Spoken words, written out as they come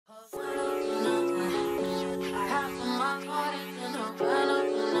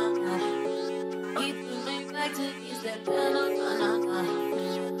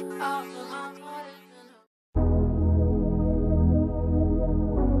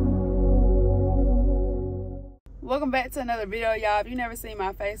welcome back to another video, y'all. If you never seen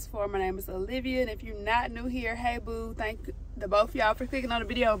my face before, my name is Olivia, and if you're not new here, hey boo, thank the both of y'all for clicking on the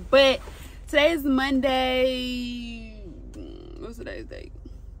video. But today is Monday, what's today's date?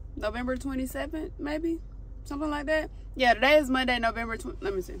 November 27th, maybe, something like that. Yeah, today is Monday, November 20,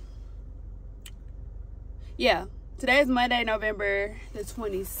 let me see. Yeah, today is Monday, November the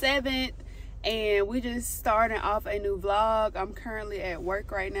 27th. And we just starting off a new vlog. I'm currently at work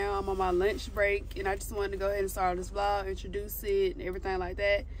right now. I'm on my lunch break, and I just wanted to go ahead and start this vlog, introduce it and everything like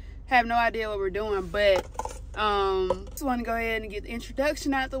that. Have no idea what we're doing, but just want to go ahead and get the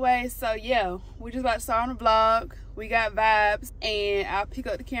introduction out the way. So yeah, we're just about to start on the vlog. We got vibes, and I'll pick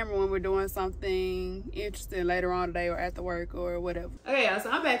up the camera when we're doing something interesting later on today or after work or whatever. Okay, y'all, so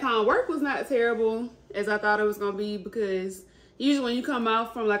I'm back home. Work was not terrible as I thought it was gonna be, because usually when you come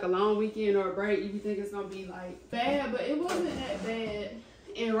out from like a long weekend or a break, you think it's gonna be like bad, but it wasn't that bad.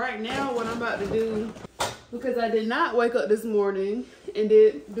 And right now, what I'm about to do, because I did not wake up this morning and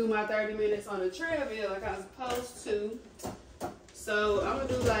did do my 30 minutes on the treadmill like I was supposed to. So I'm gonna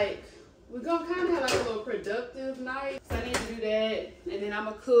do like, we're gonna kind of have like a little productive night. So I need to do that, and then I'm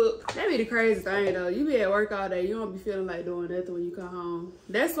gonna cook. That be the crazy thing though. You be at work all day, you don't be feeling like doing nothing when you come home.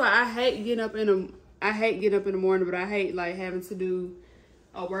 That's why I hate getting up in the morning, but I hate like having to do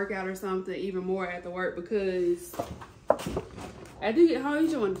a workout or something even more after work, because after you get home, you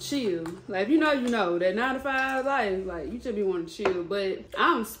just want to chill. Like, if you know that 9 to 5 life, like, you should be wanting to chill. But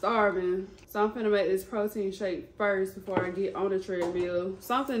I'm starving, so I'm finna make this protein shake first before I get on the treadmill.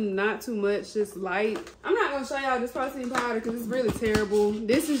 Something not too much, just light. I'm not gonna show y'all this protein powder because it's really terrible.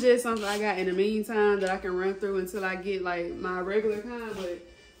 This is just something I got in the meantime that I can run through until I get like my regular kind. But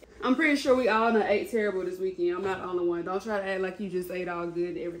I'm pretty sure we all done ate terrible this weekend. I'm not the only one. Don't try to act like you just ate all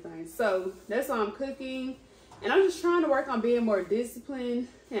good and everything. So that's why I'm cooking. And I'm just trying to work on being more disciplined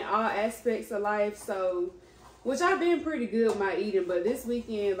in all aspects of life. So, which I've been pretty good with my eating. But this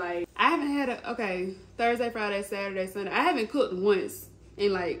weekend, like, I haven't had Thursday, Friday, Saturday, Sunday. I haven't cooked once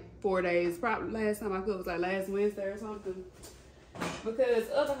in like 4 days. Probably last time I cooked was like last Wednesday or something, because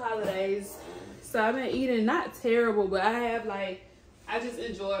other holidays. So I've been eating not terrible, but I just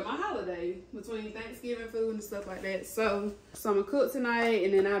enjoyed my holiday between Thanksgiving food and stuff like that. So I'm gonna cook tonight,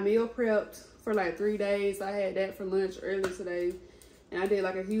 and then I meal prepped for like 3 days. I had that for lunch earlier today, and I did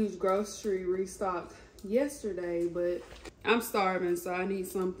like a huge grocery restock yesterday, but I'm starving, so I need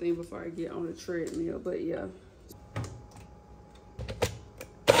something before I get on the treadmill. But yeah.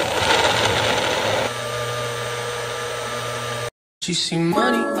 She see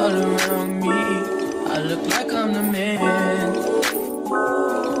money all around me. I look like I'm the man.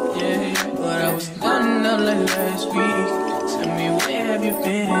 Yeah, but I was down out like last week. Tell me, where have you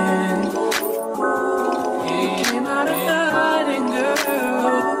been? Yeah, came out of hiding, girl.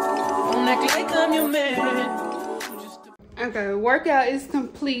 Don't act like I'm your man. Okay, workout is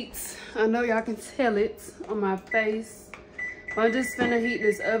complete. I know y'all can tell it on my face. I'm just finna heat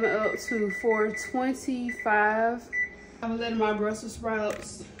this oven up to 425. I'm letting my Brussels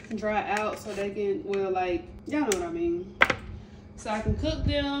sprouts dry out so they can, well, like, y'all know what I mean. So I can cook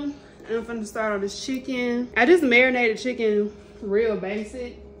them. And I'm finna start on this chicken. I just marinated chicken real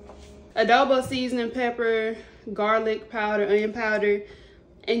basic. Adobo seasoning, pepper, garlic powder, onion powder.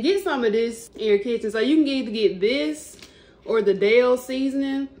 And get some of this in your kitchen. So you can either get this or the Dale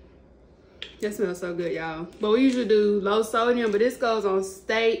seasoning. That smells so good, y'all. But we usually do low sodium, but this goes on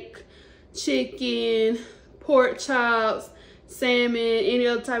steak, chicken, pork chops, salmon, any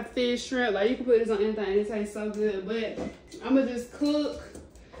other type of fish, shrimp. Like, you can put this on anything. It tastes so good. But I'm gonna just cook,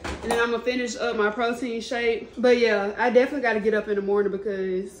 and then I'm gonna finish up my protein shake. But yeah, I definitely gotta get up in the morning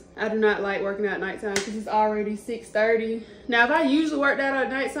because I do not like working out at nighttime, because it's already 6:30. Now, if I usually worked out at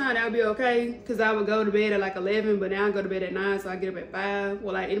nighttime, that would be okay, because I would go to bed at like 11, but now I go to bed at 9, so I get up at 5.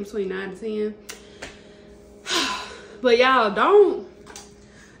 Well, like in between 9 to 10. But y'all,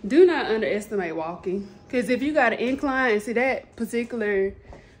 do not underestimate walking. Because if you got an incline, and see that particular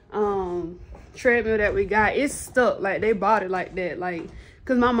treadmill that we got, it's stuck. Like, they bought it like that. Like,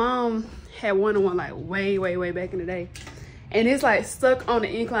 because my mom had one like way back in the day. And it's like stuck on the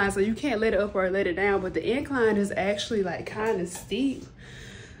incline, so you can't let it up or let it down. But the incline is actually like kind of steep.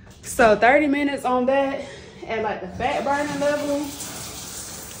 So 30 minutes on that at like the fat burning level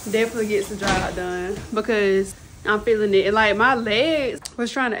definitely gets the job done, because I'm feeling it. And like, my legs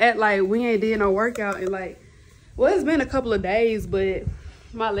was trying to act like we ain't did no workout. And like, well, it's been a couple of days, but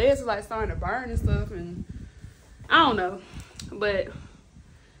my legs are like starting to burn and stuff. And I don't know. But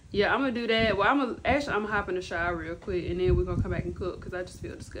yeah, I'm gonna do that. Well, I'm gonna hop in the shower real quick, and then we're gonna come back and cook, because I just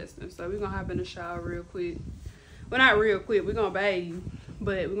feel disgusting. So we're gonna hop in the shower real quick. Well, not real quick, we're gonna bathe,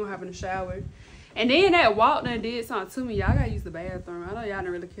 but we're gonna hop in the shower. And then that walk done did something to me. Y'all gotta use the bathroom. I know y'all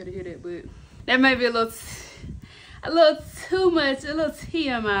don't really care to hear that, but that may be a little too much, a little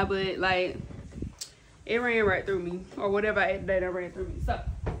TMI, but like it ran right through me, or whatever I ate today that ran through me. So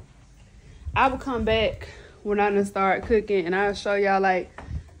I will come back when I done start cooking, and I'll show y'all, like,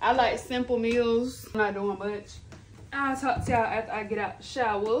 I like simple meals. I'm not doing much. I'll talk to y'all after I get out the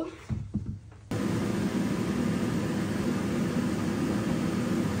shower.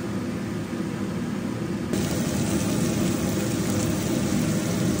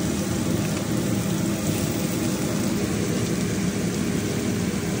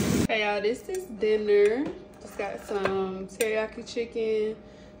 Okay, y'all, this is dinner. Just got some teriyaki chicken,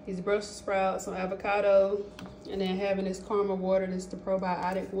 these Brussels sprouts, some avocado, and then having this caramel water. This is the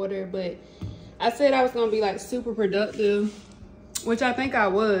probiotic water. But I said I was gonna be like super productive, which I think I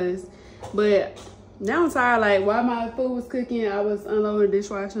was, but now I'm tired. Like while my food was cooking, I was unloading the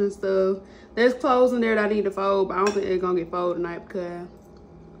dishwasher and stuff. There's clothes in there that I need to fold, but I don't think they're gonna get folded tonight because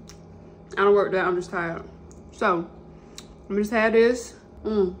I don't work that. I'm just tired. So I'm just have this.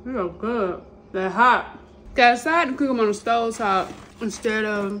 These are good. They're hot. Got decided to cook them on the stove top instead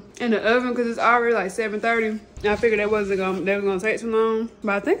of in the oven because it's already like 7:30. I figured they were gonna take too long.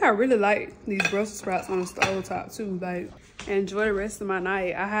 But I think I really like these Brussels sprouts on the stove top too. Like, enjoy the rest of my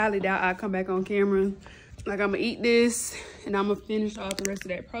night. I highly doubt I'll come back on camera. Like, I'm gonna eat this and I'm gonna finish off the rest of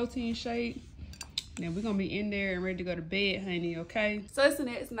that protein shake. And then we're gonna be in there and ready to go to bed, honey, okay? So it's the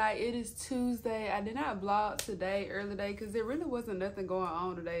next night. It is Tuesday. I did not vlog today, early day, because there really wasn't nothing going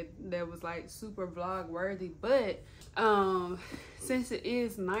on today that was like super vlog worthy. But since it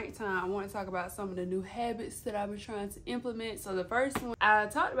is nighttime, I want to talk about some of the new habits that I've been trying to implement. So the first one, I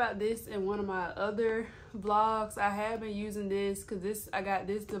talked about this in one of my other vlogs. I have been using this because I got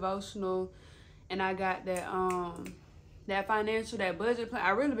this devotional and I got that that budget plan.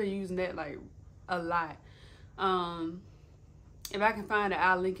 I really been using that like a lot. If I can find it,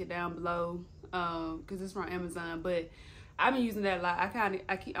 I'll link it down below because it's from Amazon. But I've been using that a lot.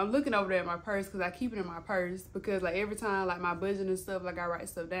 I'm looking over there at my purse because I keep it in my purse because like every time like my budget and stuff, like I write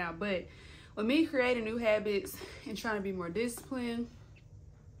stuff down. But with me creating new habits and trying to be more disciplined,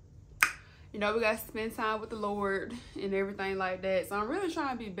 you know, we got to spend time with the Lord and everything like that. So I'm really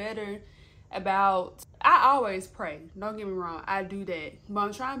trying to be better about, I always pray, don't get me wrong, I do that, but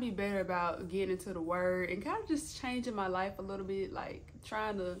I'm trying to be better about getting into the word and kind of just changing my life a little bit, like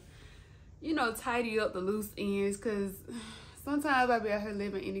trying to, you know, tidy up the loose ends, because sometimes I be out here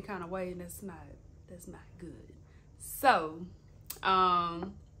living any kind of way and that's not good. So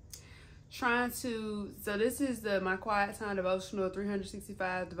so this is my quiet time devotional,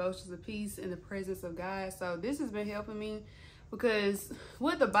 365 devotions of peace in the presence of God. So this has been helping me because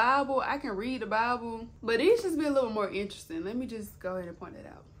with the Bible, I can read the Bible, but these just be a little more interesting. Let me just go ahead and point that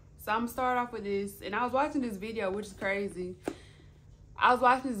out. So I'm gonna start off with this, and I was watching this video, which is crazy. I was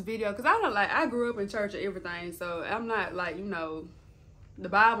watching this video because I grew up in church and everything, so I'm not like, you know, the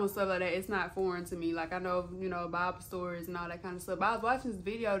Bible and stuff like that, it's not foreign to me. Like I know, you know, Bible stories and all that kind of stuff. But I was watching this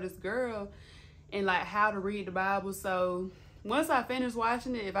video of this girl and like how to read the Bible. So once I finish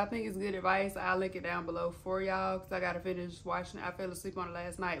watching it, if I think it's good advice, I'll link it down below for y'all because I got to finish watching it. I fell asleep on it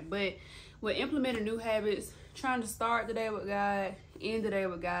last night. But with implementing new habits, trying to start the day with God, end the day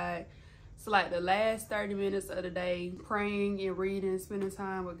with God. So like the last 30 minutes of the day, praying and reading, spending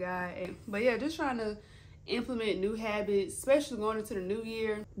time with God. But yeah, just trying to implement new habits, especially going into the new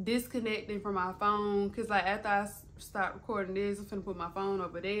year, disconnecting from my phone. Because like after I start recording this, I'm finna put my phone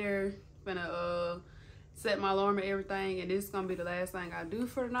over there, finna set my alarm and everything, and this is gonna be the last thing I do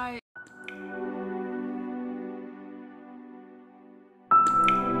for the night.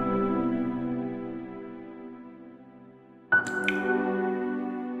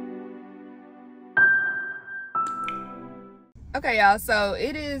 Okay, y'all, so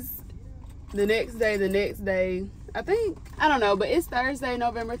it is the next day. I don't know, but it's Thursday,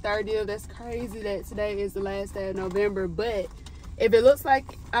 November 30th. That's crazy that today is the last day of November, but if it looks like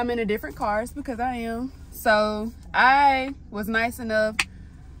I'm in a different car, it's because I am. So I was nice enough.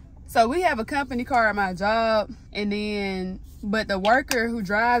 So we have a company car at my job, but the worker who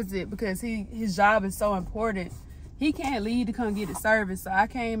drives it, because his job is so important, he can't leave to come get it serviced. So I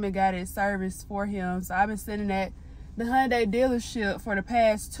came and got it serviced for him. So I've been sitting at the Hyundai dealership for the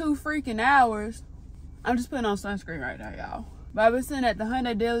past 2 freaking hours. I'm just putting on sunscreen right now, y'all. But I've been sitting at the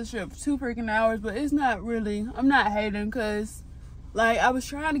Hyundai dealership for 2 freaking hours, but it's not really, I'm not hating because like I was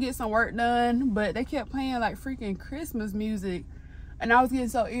trying to get some work done, but they kept playing like freaking Christmas music. And I was getting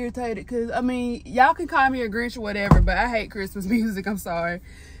so irritated because, I mean, y'all can call me a Grinch or whatever, but I hate Christmas music. I'm sorry.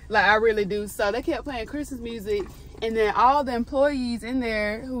 Like, I really do. So they kept playing Christmas music. And then all the employees in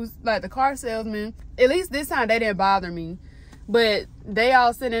there, who's like the car salesman, at least this time they didn't bother me. But they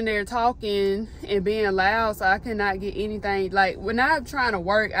all sitting there talking and being loud, so I could not get anything. Like, when I'm trying to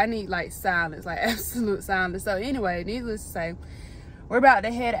work, I need like silence, like absolute silence. So anyway, needless to say, we're about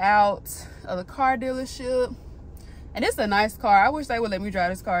to head out of the car dealership. And it's a nice car. I wish they would let me drive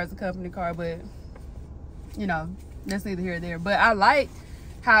this car as a company car, but you know, that's neither here nor there. But I like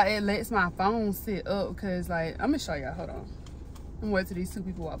how it lets my phone sit up, because like, I'm gonna show y'all, hold on, I'm gonna wait till these two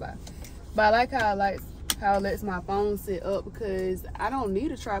people walk by. But I like how it lets my phone sit up, because I don't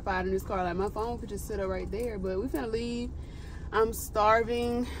need a tripod in this car. Like, my phone could just sit up right there. But we finna leave. I'm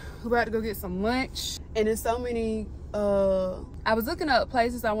starving. We're about to go get some lunch. And there's so many I was looking up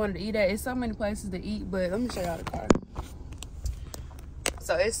places I wanted to eat at. It's so many places to eat, but let me show y'all the car.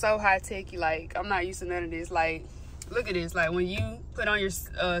 So it's so high-techy. Like, I'm not used to none of this. Like, look at this. Like, when you put on your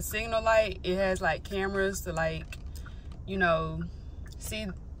signal light, it has like cameras to, like, you know, see,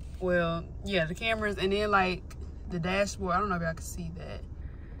 well, yeah, the cameras. And then like the dashboard, I don't know if y'all can see that,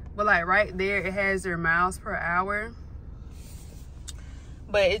 but like right there, it has their miles per hour.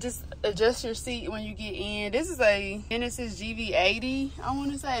 But it just adjusts your seat when you get in. This is a Genesis GV80, I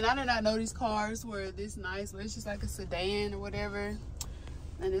want to say. And I did not know these cars were this nice, but it's just like a sedan or whatever.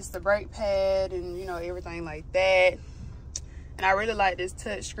 And it's the brake pad and, you know, everything like that. And I really like this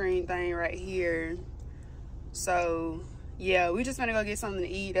touchscreen thing right here. So yeah, we just gonna go get something to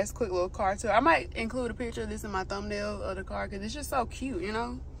eat. That's a quick little car tour. I might include a picture of this in my thumbnail of the car, because it's just so cute, you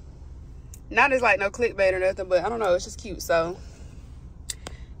know. Not as like no clickbait or nothing, but I don't know, it's just cute. So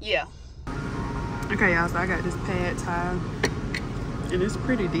yeah. Okay, y'all, so I got this pad thai, and it's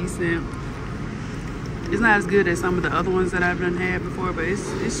pretty decent. It's not as good as some of the other ones that I've done had before, but it's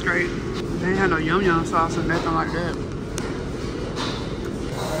straight. They ain't had no yum yum sauce or nothing like that.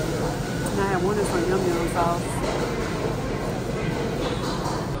 And I had one that's like yum yum sauce.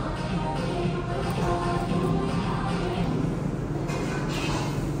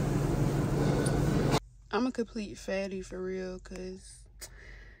 I'm a complete fatty for real, cause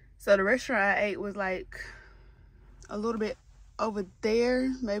so the restaurant I ate was like a little bit over there,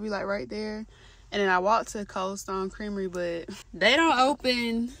 maybe like right there. And then I walked to Cold Stone Creamery, but they don't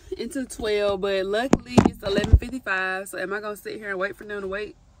open until 12. But luckily it's 11:55. So am I gonna sit here and wait for them to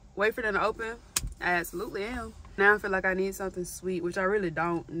wait for them to open? I absolutely am. Now I feel like I need something sweet, which I really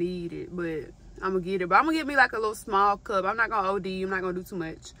don't need it, but I'm gonna get it. But I'm gonna get me like a little small cup. I'm not gonna OD. I'm not gonna do too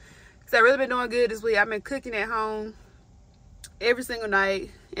much. Cause I've really been doing good this week. I've been cooking at home every single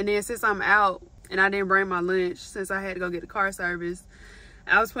night. And then since I'm out and I didn't bring my lunch, since I had to go get the car service,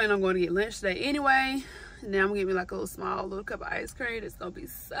 I was planning on going to get lunch today anyway. And then I'm gonna get me like a little cup of ice cream. It's gonna be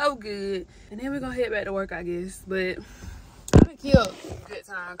so good. And then we're gonna head back to work, I guess. But I've been killed good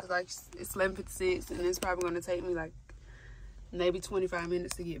time, because like it's 11:56 and it's probably gonna take me like maybe 25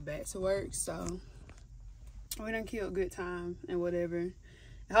 minutes to get back to work. So we done killed good time and whatever.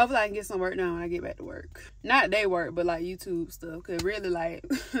 Hopefully I can get some work done when I get back to work. Not day work, but like YouTube stuff. Cause really, like,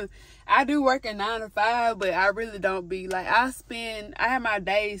 I do work at 9 to 5, but I really don't be like, I have my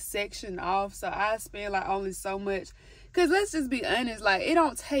days sectioned off, so I spend like only so much. Cause let's just be honest, like, it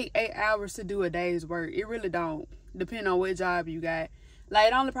don't take 8 hours to do a day's work. It really don't, depending on what job you got.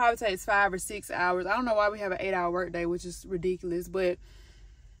 Like, it only probably takes 5 or 6 hours. I don't know why we have an 8-hour work day, which is ridiculous, but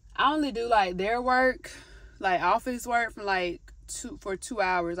I only do like their work, like office work, from like 2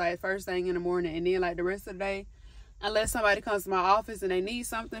 hours, like first thing in the morning, and then like the rest of the day, unless somebody comes to my office and they need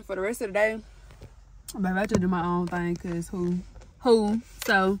something for the rest of the day, but I just do my own thing, because who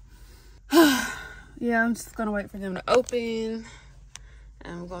so yeah, I'm just gonna wait for them to open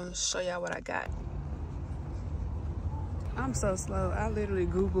and I'm gonna show y'all what I got. I'm so slow. I literally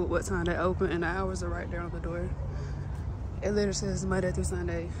googled what time they open and the hours are right there on the door. It literally says Monday through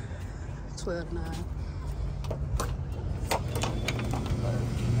Sunday 12 to 9.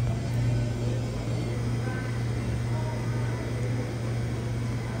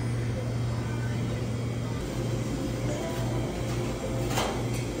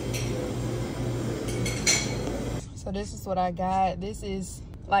 So this is what I got. This is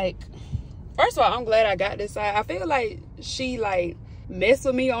like, first of all, I'm glad I got this side. I feel like she like messed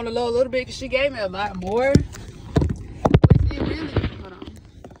with me on the low a little bit, because she gave me a lot more. Which it really, hold on.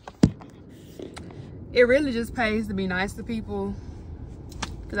 It really just pays to be nice to people,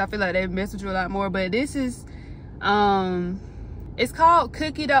 because I feel like they mess with you a lot more. But this is, it's called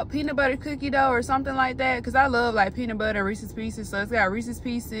cookie dough, peanut butter cookie dough or something like that, because I love like peanut butter Reese's Pieces. So it's got Reese's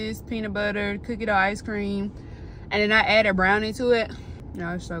Pieces, peanut butter, cookie dough ice cream, and then I added brownie to it.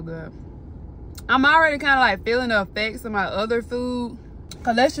 No, it's so good. I'm already kind of like feeling the effects of my other food,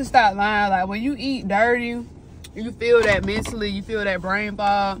 because let's just stop lying. Like, when you eat dirty You feel that mentally, you feel that brain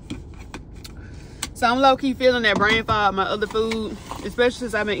fog. So I'm low-key feeling that brain fog, my other food, especially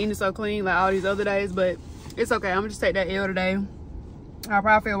since I've been eating so clean like all these other days, but it's okay. I'm gonna just take that L today. I'll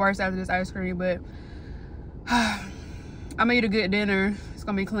probably feel worse after this ice cream, but I'm gonna eat a good dinner. It's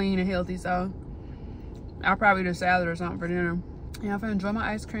gonna be clean and healthy, so I'll probably eat a salad or something for dinner. Yeah, I'm gonna enjoy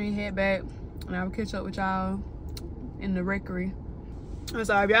my ice cream, head back, and I'll catch up with y'all in the rectory. I'm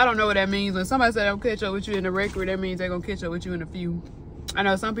sorry, if y'all don't know what that means. When somebody said they'll catch up with you in the rectory, that means they're gonna catch up with you in a few. I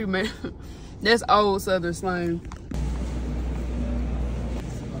know some people, that's old Southern slang.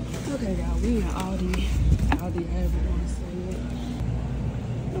 Okay, y'all, we in Aldi. Aldi, however you want to say it.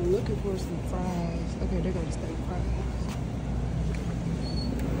 I'm looking for some fries. Okay, they got the steak fries.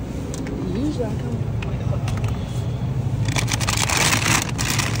 Usually I come. Wait, hold on.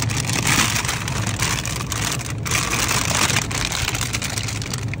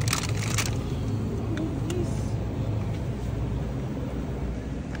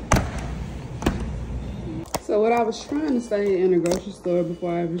 So what I was trying to say in the grocery store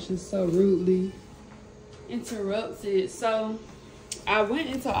before I was just so rudely interrupted. So I went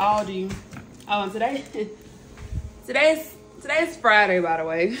into Aldi. Oh, today's Friday, by the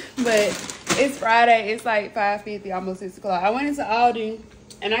way. But it's Friday. It's like 5:50, almost 6 o'clock. I went into Aldi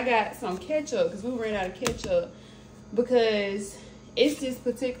and I got some ketchup because we ran out of ketchup. Because it's this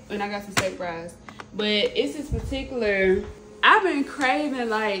particular, and I got some steak fries. But it's this particular, I've been craving,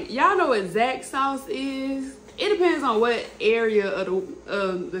 like, y'all know what Zax sauce is? It depends on what area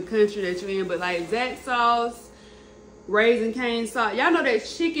of the country that you're in, but like Zax sauce, Raisin Cane sauce. Y'all know that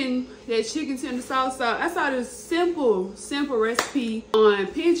chicken tender sauce. So I saw this simple recipe on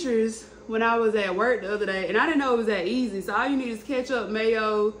Pinterest when I was at work the other day, and I didn't know it was that easy. So all you need is ketchup,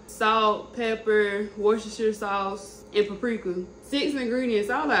 mayo, salt, pepper, Worcestershire sauce, and paprika. 6 ingredients.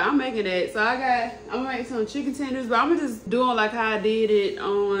 So I was like, I'm making that. So I'm gonna make some chicken tenders, but I'm gonna just do them like how I did it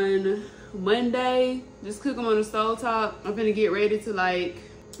on Monday. Just cook them on the stove top. I'm gonna get ready to like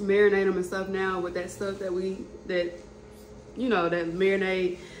marinate them and stuff now with that stuff that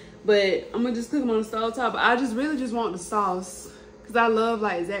marinade. But I'm gonna just cook them on the stove top. But I really just want the sauce because I love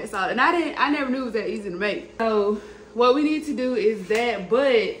like Zax sauce, and I never knew it was that easy to make. So what we need to do is that,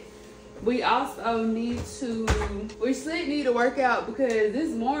 but we also need to work out because this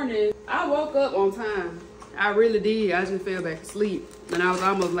morning I woke up on time. I really did. I just fell back asleep and I was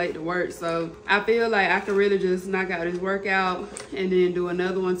almost late to work. So I feel like I can really just knock out this workout and then do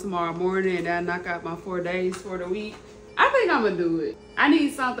another one tomorrow morning, and then knock out my 4 days for the week. I think I'm gonna do it. I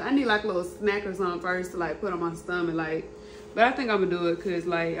need something. I need like a little snack or something first to like put on my stomach, like. But I think I'm gonna do it because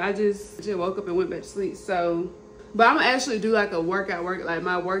like I just woke up and went back to sleep. So, but I'm gonna actually do like a workout, like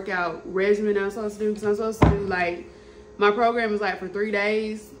my workout regimen I'm supposed to do, because I'm supposed to do like, my program is like for 3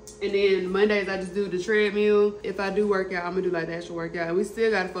 days. And then Mondays I just do the treadmill. If I do work out, I'm gonna do like the actual workout. And we still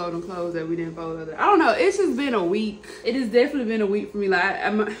gotta fold them clothes that we didn't fold other. I don't know. It's just been a week. It has definitely been a week for me. Like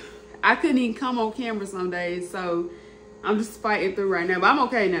I couldn't even come on camera some days. So I'm just fighting through right now. But I'm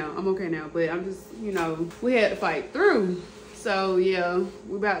okay now. But I'm just, we had to fight through. So yeah,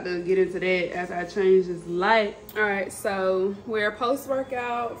 we're about to get into that after I change this light. All right, so we're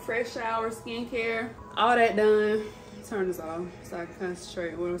post-workout, fresh shower, skincare, all that done. Turn this off so I can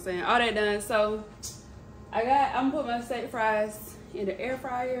concentrate on what I'm saying. All that done. So I'm gonna put my steak fries in the air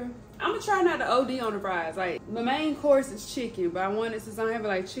fryer. I'm gonna try not to OD on the fries. Like, the main course is chicken, but I wanted, since I'm having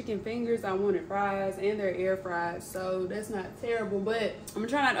like chicken fingers, I wanted fries and they're air fried, so that's not terrible. But I'm gonna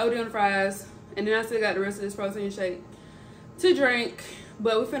try not to OD on the fries, and then I still got the rest of this protein shake to drink.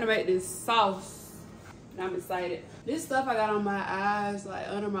 But we're finna make this sauce, and I'm excited. This stuff I got on my eyes, like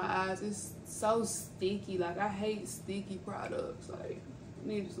under my eyes, it's so sticky. Like, I hate sticky products. Like, I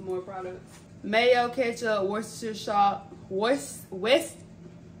need some more products. Mayo, ketchup, Worcestershire sauce,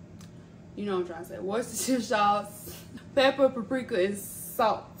 you know what I'm trying to say, Worcestershire sauce, pepper, paprika, and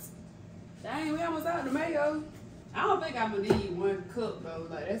salt. Dang, we almost out of the mayo. I don't think I'm gonna need 1 cup though.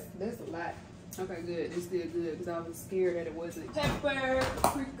 Like, that's a lot. Okay, good. It's still good because I was scared that it wasn't. Pepper,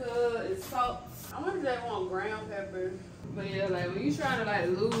 paprika, and salt. I wonder if they want ground pepper. But yeah, like when you trying to like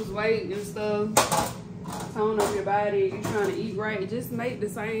lose weight and stuff, tone up your body, you trying to eat right, just make the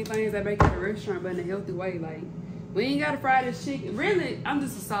same things that make it at a restaurant, but in a healthy way. Like, we ain't gotta fry this chicken. Really, I'm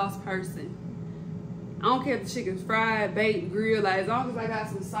just a sauce person. I don't care if the chicken's fried, baked, grilled. Like, as long as I got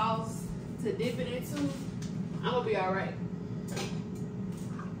some sauce to dip it into, I'm gonna be all right.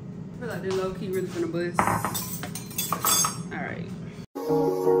 I feel like they're low key really finna bust. All right.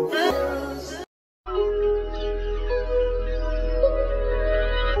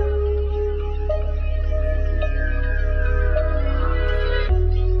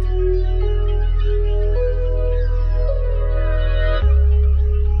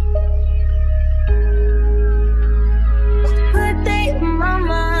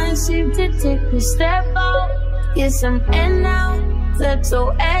 step out, get some air now, let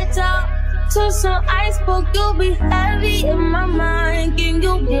your edge out. To some iceberg, you'll be heavy in my mind. Can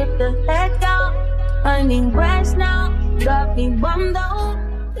you get the heck out? I need rest now, got me bummed out.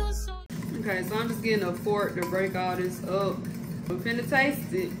 Okay, so I'm just getting a fork to break all this up. I'm finna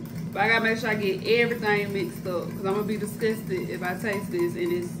taste it, but I gotta make sure I get everything mixed up, because I'm gonna be disgusted if I taste this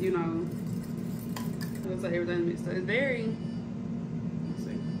and it's, you know, looks like everything's mixed up. It's very, let's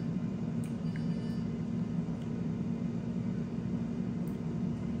see.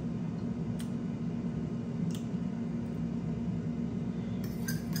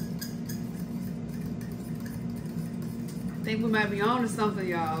 I think we might be on to something,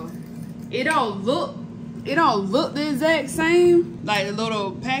 y'all. It don't look the exact same, like the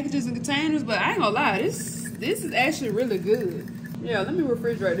little packages and containers, but I ain't gonna lie, this is actually really good. Yeah, let me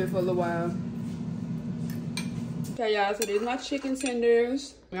refrigerate it for a little while. Okay, y'all, so these are my chicken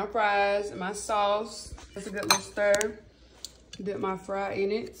tenders, my fries, and my sauce. That's a good little stir. Dip my fry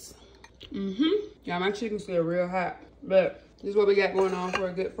in it. Yeah, my chicken's still real hot, but this is what we got going on for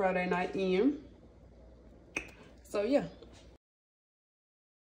a good Friday night in. So yeah.